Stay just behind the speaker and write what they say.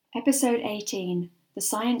Episode 18, The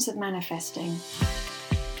Science of Manifesting.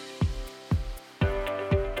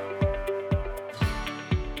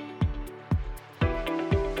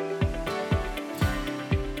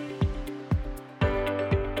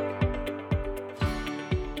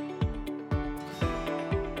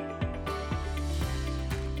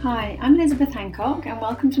 Hi, I'm Elizabeth Hancock and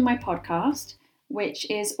welcome to my podcast, which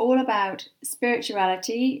is all about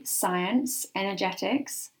spirituality, science,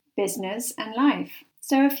 energetics, business and life.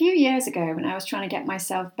 So a few years ago, when I was trying to get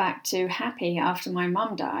myself back to happy after my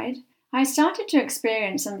mum died, I started to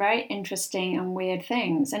experience some very interesting and weird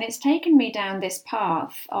things, and it's taken me down this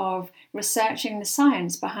path of researching the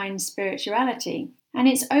science behind spirituality. And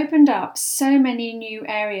it's opened up so many new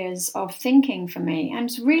areas of thinking for me, and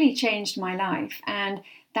it's really changed my life. And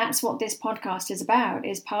that's what this podcast is about,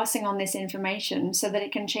 is passing on this information so that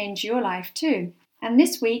it can change your life too. And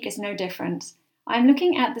this week is no different. I'm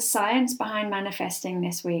looking at the science behind manifesting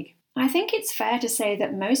this week. I think it's fair to say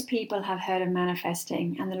that most people have heard of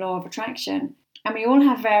manifesting and the law of attraction, and we all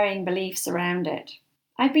have varying beliefs around it.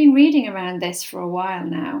 I've been reading around this for a while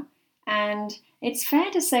now, and it's fair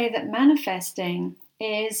to say that manifesting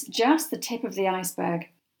is just the tip of the iceberg.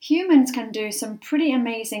 Humans can do some pretty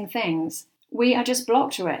amazing things. We are just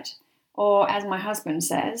blocked to it. Or as my husband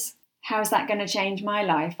says, how's that going to change my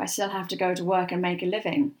life? I still have to go to work and make a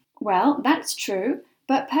living. Well, that's true,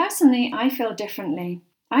 but personally I feel differently.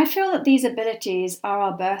 I feel that these abilities are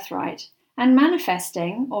our birthright, and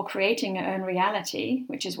manifesting, or creating your own reality,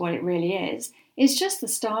 which is what it really is just the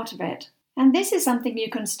start of it. And this is something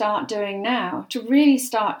you can start doing now to really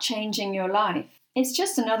start changing your life. It's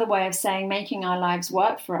just another way of saying making our lives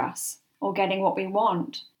work for us, or getting what we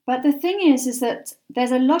want. But the thing is that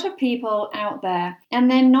there's a lot of people out there and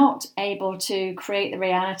they're not able to create the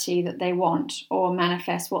reality that they want or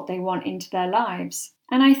manifest what they want into their lives.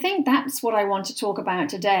 And I think that's what I want to talk about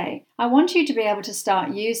today. I want you to be able to start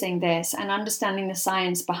using this and understanding the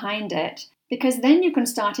science behind it, because then you can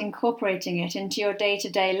start incorporating it into your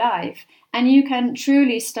day-to-day life and you can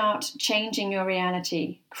truly start changing your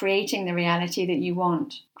reality, creating the reality that you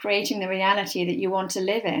want, creating the reality that you want to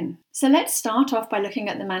live in. So let's start off by looking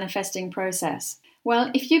at the manifesting process. Well,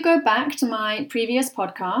 if you go back to my previous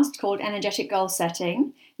podcast called Energetic Goal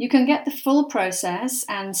Setting, you can get the full process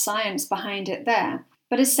and science behind it there.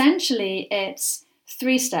 But essentially, it's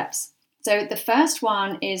 3 steps. So the first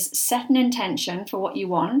one is set an intention for what you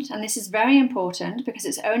want. And this is very important because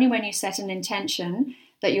it's only when you set an intention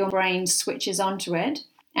that your brain switches onto it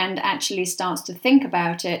and actually starts to think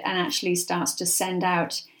about it and actually starts to send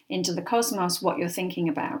out into the cosmos what you're thinking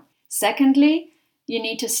about. Secondly, you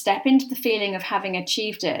need to step into the feeling of having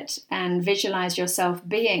achieved it and visualize yourself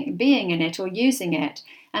being in it or using it.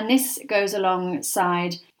 And this goes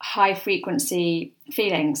alongside high frequency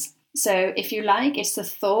feelings. So if you like, it's the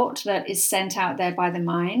thought that is sent out there by the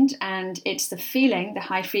mind, and it's the feeling, the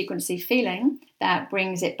high frequency feeling, that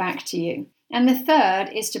brings it back to you. And the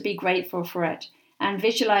third is to be grateful for it and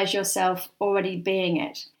visualize yourself already being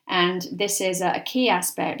it. And this is a key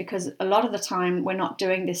aspect because a lot of the time we're not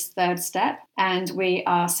doing this third step, and we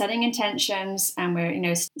are setting intentions and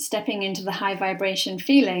we're stepping into the high vibration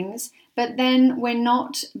feelings, but then we're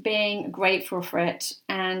not being grateful for it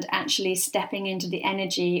and actually stepping into the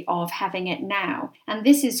energy of having it now. And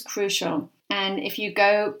this is crucial. And if you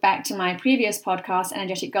go back to my previous podcast,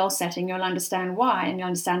 Energetic Goal Setting, you'll understand why and you'll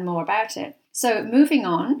understand more about it. So moving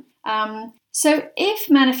on. So if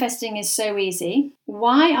manifesting is so easy,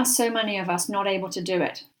 why are so many of us not able to do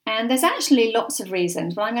it? And there's actually lots of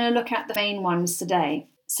reasons, but I'm going to look at the main ones today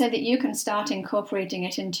so that you can start incorporating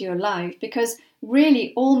it into your life, because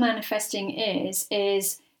really all manifesting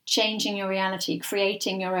is changing your reality,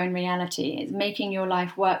 creating your own reality, it's making your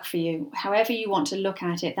life work for you. However you want to look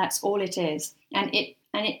at it, that's all it is. And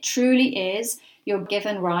it truly is your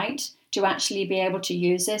given right to actually be able to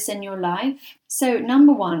use this in your life. So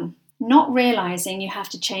number 1, not realizing you have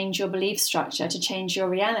to change your belief structure to change your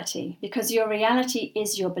reality, because your reality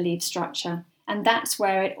is your belief structure, and that's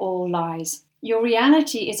where it all lies. Your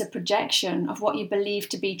reality is a projection of what you believe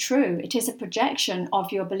to be true. It is a projection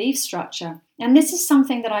of your belief structure. And this is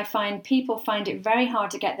something that I find people find it very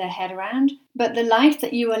hard to get their head around. But the life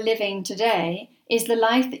that you are living today is the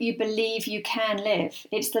life that you believe you can live.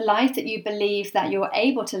 It's the life that you believe that you're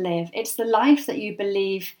able to live. It's the life that you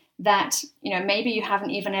believe that, maybe you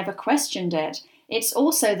haven't even ever questioned it. It's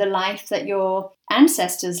also the life that your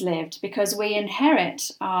ancestors lived, because we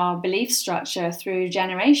inherit our belief structure through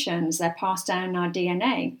generations. They're passed down in our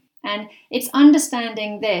DNA. And it's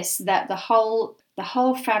understanding this, that the whole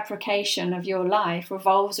fabrication of your life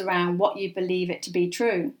revolves around what you believe it to be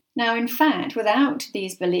true. Now, in fact, without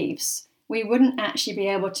these beliefs, we wouldn't actually be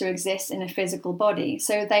able to exist in a physical body.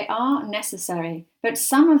 So they are necessary, but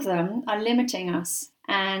some of them are limiting us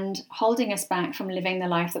and holding us back from living the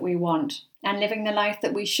life that we want and living the life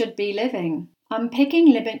that we should be living. Unpicking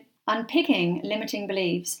limiting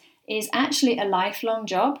beliefs is actually a lifelong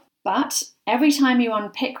job, but every time you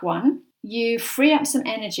unpick one, you free up some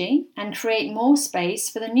energy and create more space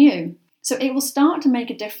for the new. So it will start to make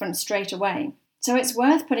a difference straight away. So it's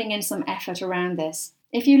worth putting in some effort around this.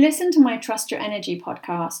 If you listen to my Trust Your Energy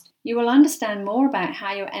podcast, you will understand more about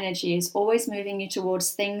how your energy is always moving you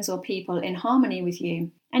towards things or people in harmony with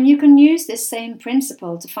you. And you can use this same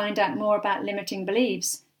principle to find out more about limiting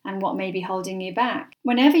beliefs and what may be holding you back.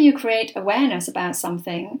 Whenever you create awareness about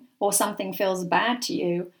something, or something feels bad to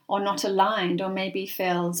you, or not aligned, or maybe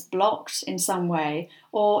feels blocked in some way,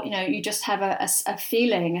 or you just have a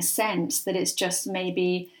feeling, a sense that it's just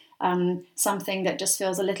maybe something that just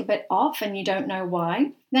feels a little bit off and you don't know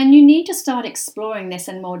why, then you need to start exploring this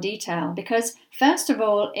in more detail, because first of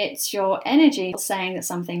all, it's your energy saying that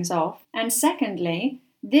something's off, and secondly,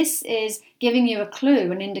 this is giving you a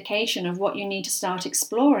clue, an indication of what you need to start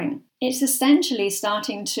exploring. It's essentially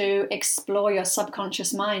starting to explore your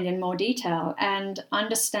subconscious mind in more detail and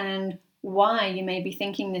understand why you may be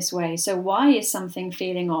thinking this way. So why is something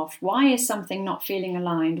feeling off? Why is something not feeling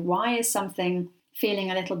aligned? Why is something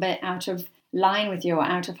feeling a little bit out of line with you or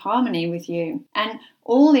out of harmony with you? And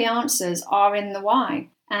all the answers are in the why.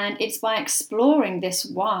 And it's by exploring this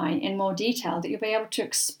why in more detail that you'll be able to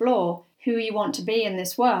explore who you want to be in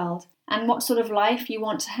this world and what sort of life you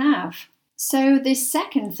want to have. So this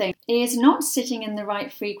second thing is not sitting in the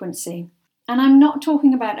right frequency. And I'm not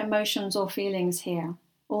talking about emotions or feelings here,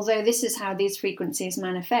 although this is how these frequencies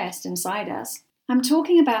manifest inside us. I'm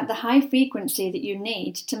talking about the high frequency that you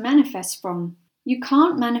need to manifest from. You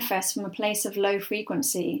can't manifest from a place of low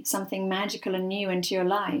frequency, something magical and new into your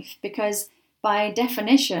life, because by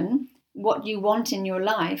definition, what you want in your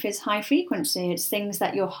life is high frequency. It's things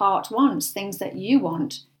that your heart wants, things that you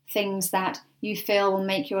want, things that you feel will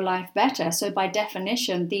make your life better. So by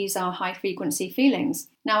definition, these are high frequency feelings.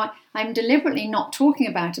 Now, I'm deliberately not talking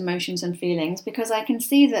about emotions and feelings because I can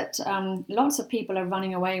see that lots of people are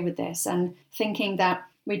running away with this and thinking that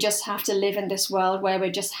we just have to live in this world where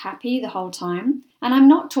we're just happy the whole time. And I'm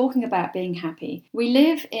not talking about being happy. We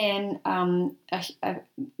live in,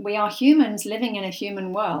 we are humans living in a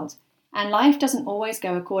human world. And life doesn't always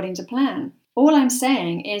go according to plan. All I'm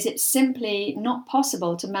saying is it's simply not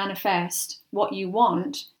possible to manifest what you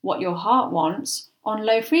want, what your heart wants, on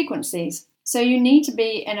low frequencies. So you need to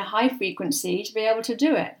be in a high frequency to be able to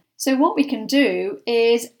do it. So what we can do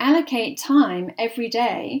is allocate time every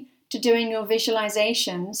day to doing your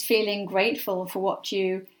visualizations, feeling grateful for what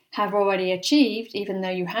you have already achieved, even though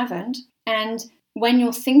you haven't, and when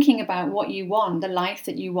you're thinking about what you want, the life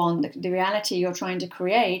that you want, the reality you're trying to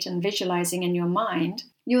create and visualizing in your mind,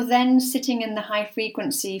 you're then sitting in the high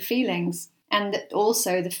frequency feelings and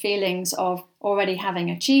also the feelings of already having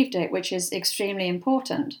achieved it, which is extremely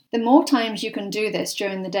important. The more times you can do this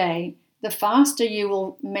during the day, the faster you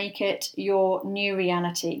will make it your new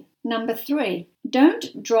reality. Number 3,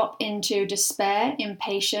 don't drop into despair,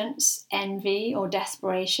 impatience, envy, or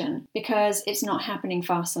desperation because it's not happening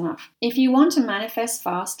fast enough. If you want to manifest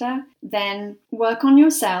faster, then work on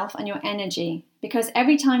yourself and your energy, because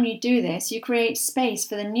every time you do this, you create space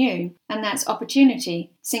for the new, and that's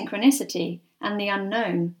opportunity, synchronicity, and the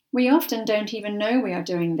unknown. We often don't even know we are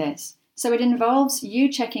doing this, so it involves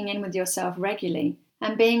you checking in with yourself regularly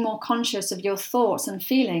and being more conscious of your thoughts and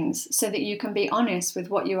feelings so that you can be honest with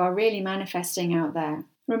what you are really manifesting out there.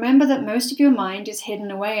 Remember that most of your mind is hidden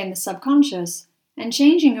away in the subconscious, and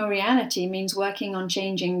changing your reality means working on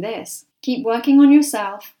changing this. Keep working on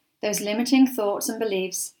yourself, those limiting thoughts and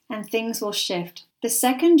beliefs, and things will shift. The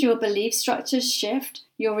second your belief structures shift,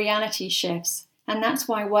 your reality shifts, and that's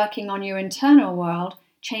why working on your internal world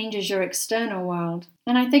changes your external world.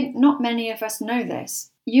 And I think not many of us know this.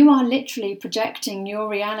 You are literally projecting your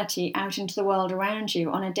reality out into the world around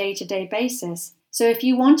you on a day-to-day basis. So if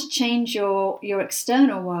you want to change your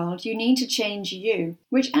external world, you need to change you,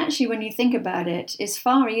 which actually, when you think about it, is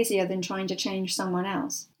far easier than trying to change someone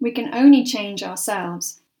else. We can only change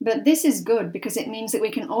ourselves, but this is good because it means that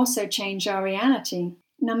we can also change our reality.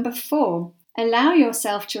 Number 4, allow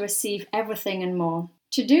yourself to receive everything and more.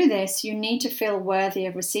 To do this, you need to feel worthy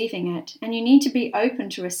of receiving it, and you need to be open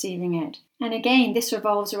to receiving it. And again, this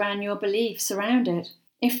revolves around your beliefs around it.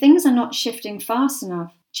 If things are not shifting fast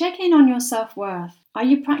enough, check in on your self-worth. Are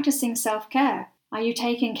you practicing self-care? Are you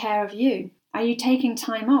taking care of you? Are you taking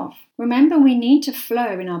time off? Remember, we need to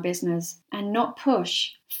flow in our business and not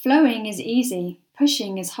push. Flowing is easy,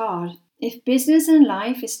 pushing is hard. If business and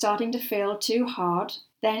life is starting to feel too hard,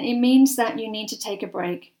 then it means that you need to take a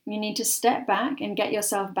break. You need to step back and get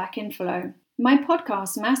yourself back in flow. My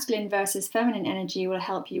podcast, Masculine versus Feminine Energy, will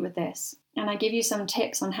help you with this. And I give you some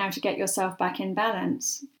tips on how to get yourself back in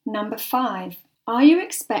balance. Number 5, are you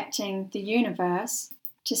expecting the universe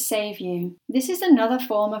to save you? This is another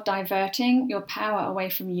form of diverting your power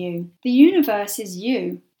away from you. The universe is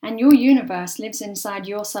you, and your universe lives inside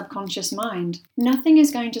your subconscious mind. Nothing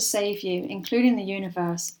is going to save you, including the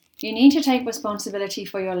universe. You need to take responsibility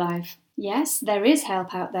for your life. Yes, there is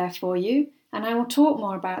help out there for you, and I will talk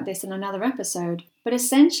more about this in another episode. But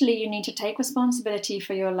essentially, you need to take responsibility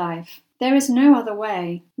for your life. There is no other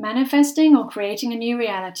way. Manifesting or creating a new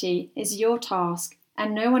reality is your task,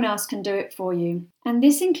 and no one else can do it for you. And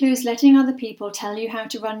this includes letting other people tell you how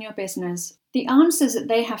to run your business. The answers that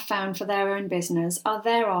they have found for their own business are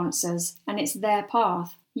their answers, and it's their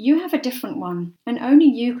path. You have a different one, and only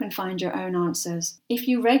you can find your own answers. If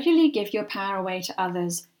you regularly give your power away to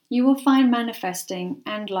others, you will find manifesting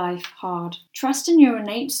and life hard. Trust in your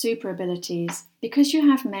innate super abilities, because you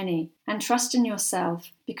have many, and trust in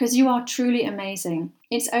yourself, because you are truly amazing.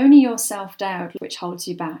 It's only your self-doubt which holds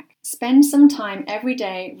you back. Spend some time every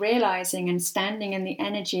day realizing and standing in the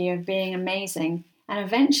energy of being amazing, and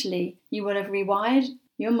eventually you will have rewired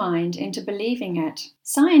your mind into believing it.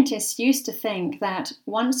 Scientists used to think that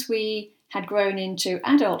once we had grown into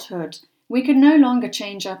adulthood, we could no longer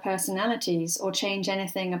change our personalities or change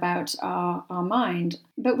anything about our mind.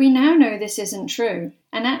 But we now know this isn't true.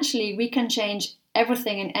 And actually, we can change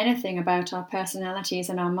everything and anything about our personalities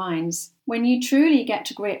and our minds. When you truly get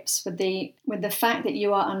to grips with the fact that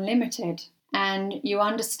you are unlimited and you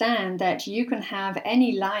understand that you can have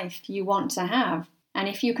any life you want to have, and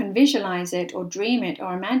if you can visualize it or dream it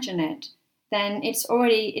or imagine it, then it's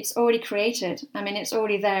already created. I mean, it's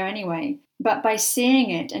already there anyway. But by seeing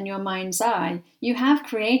it in your mind's eye, you have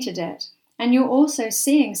created it. And you're also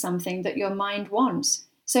seeing something that your mind wants.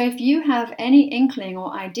 So if you have any inkling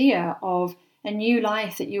or idea of a new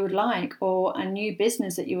life that you would like, or a new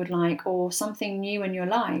business that you would like, or something new in your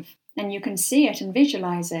life, and you can see it and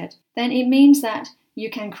visualize it, then it means that you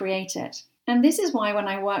can create it. And this is why when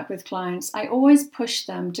I work with clients, I always push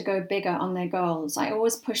them to go bigger on their goals. I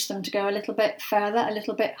always push them to go a little bit further, a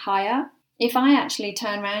little bit higher. If I actually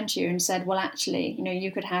turn around to you and said, well, actually,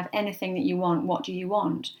 you could have anything that you want. What do you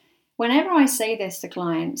want? Whenever I say this to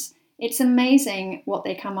clients, it's amazing what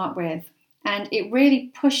they come up with. And it really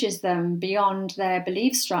pushes them beyond their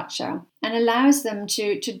belief structure and allows them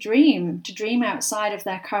to dream outside of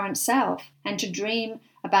their current self, and to dream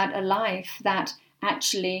about a life that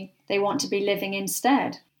actually they want to be living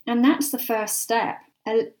instead. And that's the first step.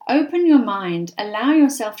 Open your mind, allow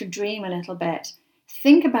yourself to dream a little bit.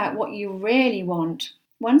 Think about what you really want.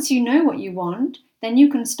 Once you know what you want, then you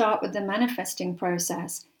can start with the manifesting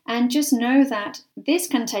process. And just know that this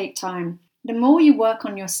can take time. The more you work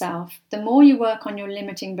on yourself, the more you work on your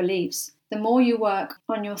limiting beliefs, the more you work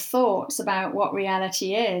on your thoughts about what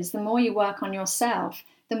reality is, the more you work on yourself,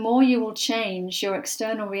 the more you will change your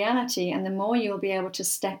external reality, and the more you'll be able to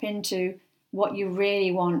step into what you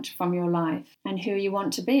really want from your life and who you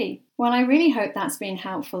want to be. Well, I really hope that's been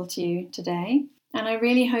helpful to you today. And I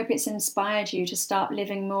really hope it's inspired you to start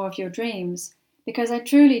living more of your dreams, because I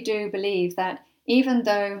truly do believe that even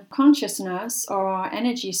though consciousness or our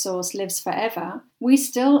energy source lives forever, we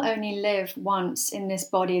still only live once in this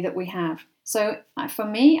body that we have. So for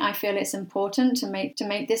me, I feel it's important to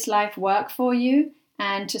make this life work for you,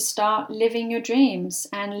 and to start living your dreams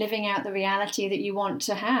and living out the reality that you want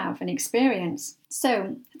to have and experience.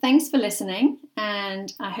 So thanks for listening,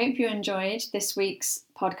 and I hope you enjoyed this week's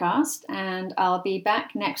podcast, and I'll be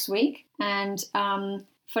back next week. And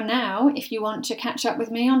for now, if you want to catch up with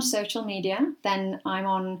me on social media, then I'm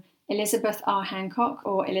on Elizabeth R. Hancock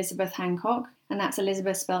or Elizabeth Hancock, and that's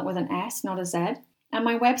Elizabeth spelled with an S, not a Z. And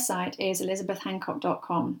my website is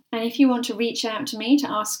elizabethhancock.com. And if you want to reach out to me to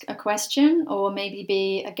ask a question or maybe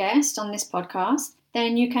be a guest on this podcast,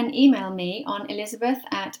 then you can email me on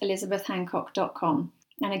elizabeth@elizabethhancock.com.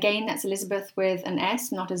 And again, that's Elizabeth with an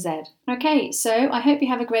S, not a Z. Okay, so I hope you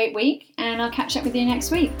have a great week, and I'll catch up with you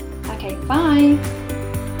next week. Okay, bye.